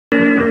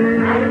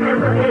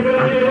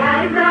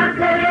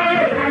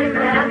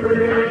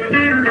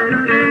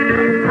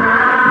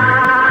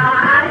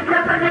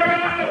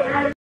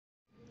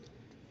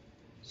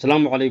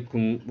Assalamu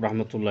alaikum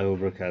rahmatullahi wa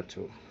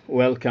barakatuh.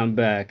 Welcome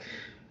back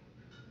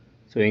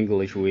to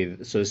English with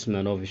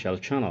Sosman Official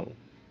Channel,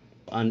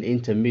 an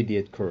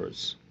intermediate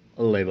course,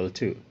 level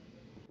 2.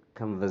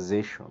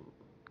 Conversation.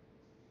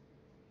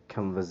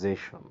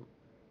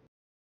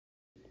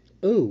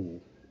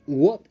 Oh,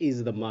 what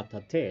is the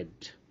matter, Ted?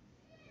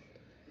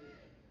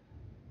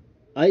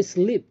 I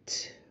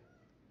slipped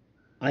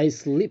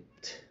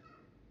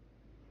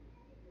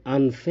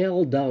and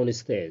fell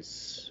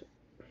downstairs.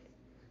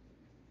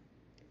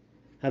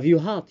 Have you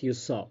hurt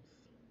yourself?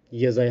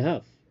 Yes, I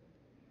have.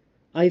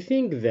 I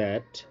think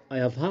that I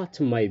have hurt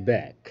my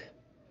back.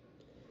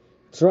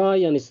 Try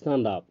and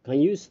stand up. Can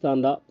you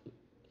stand up?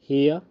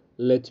 Here,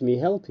 let me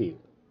help you.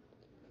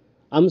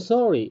 I'm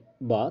sorry,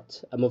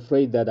 but I'm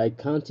afraid that I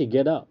can't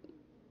get up.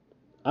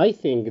 I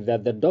think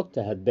that the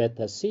doctor had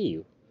better see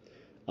you.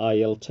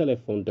 I'll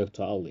telephone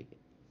Dr. Ali.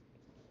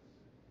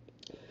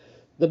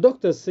 The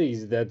doctor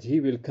says that he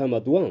will come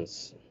at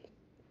once.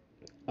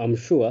 I'm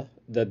sure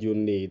that you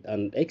need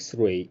an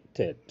X-ray,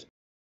 Ted.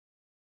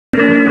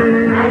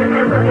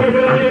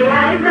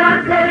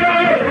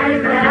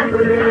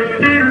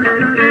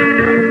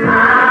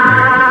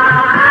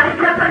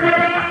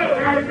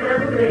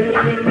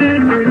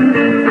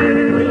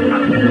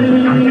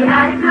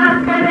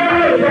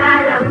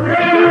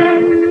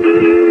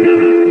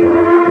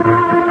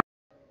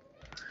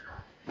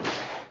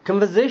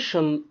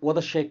 Conversation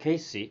wada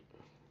sheekaysi.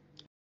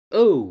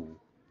 Oh,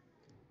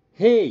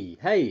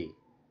 hey,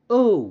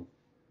 oh.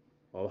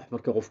 waa wax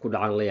markii qof ku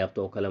dhacan la yaabto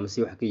oo kale ama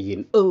si wax ka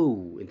yihiin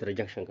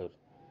interjection ka.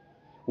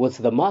 What's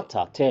the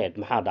matter, Ted?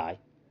 Maxaa dhacay?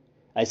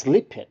 I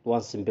slipped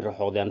waan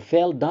simbiraxooday and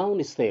fell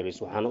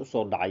downstairs. Waxaan u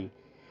soo dhacay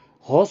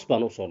hoos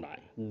baan u soo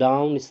dhacay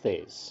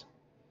downstairs.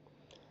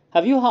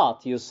 Have you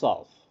hurt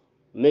yourself?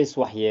 Miss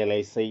wax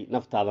yeelaysay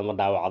naftaada ma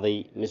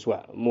dhaawacday? Miss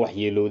ma wax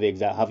yeelowday?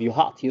 Exactly. Have you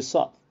hurt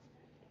yourself?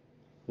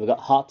 We got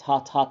hurt,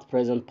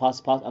 present,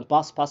 past, and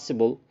past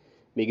participle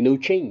make no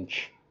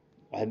change.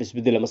 waxay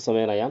bisbedel ma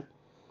sameynayaan.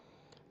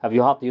 Have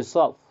you hurt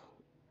yourself?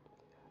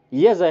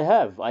 Yes, I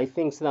have. I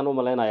think sidaan u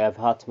malaynaya I have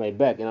hurt my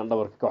back inaan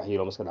dhabarka ka wax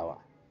yeelo maska dhaawac.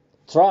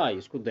 Try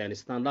isku day and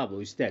stand up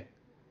oo istaag.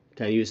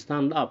 Can you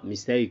stand up? Ma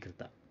istaagi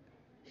kartaa?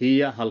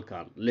 Here,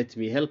 halkan. Let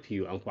me help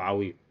you. Aan ku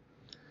caawiyo.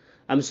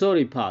 I'm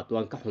sorry, Pat.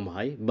 Waan ka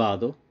xumahay.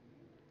 Baado.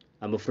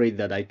 I'm afraid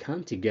that I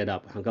can't get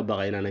up. Waxaan ka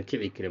baqay inaanan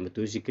kici karin ma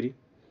toosi karin.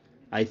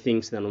 I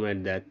think sidaan u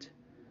malayn that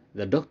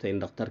the doctor in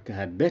dhakhtarka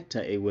had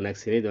better ay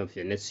wanaagsaneyd aan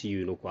fiicneed si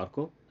inuu ku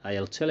arko.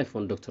 I'll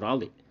telephone Dr.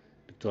 Ali.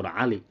 Dr.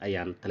 Ali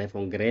ayaan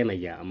telephone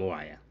gareynayaa ama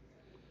wacaya.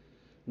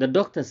 The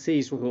doctor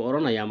says wuxuu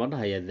oranayaa ma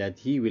dhahaya that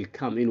he will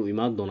come inuu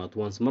imaan doono at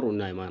once mar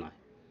una imaanayo.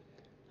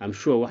 I'm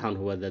sure waxaan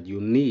hubaa that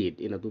you need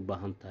inaad u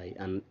baahan tahay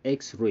an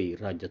X-ray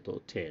rajato,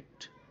 Ted.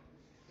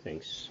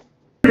 Thanks.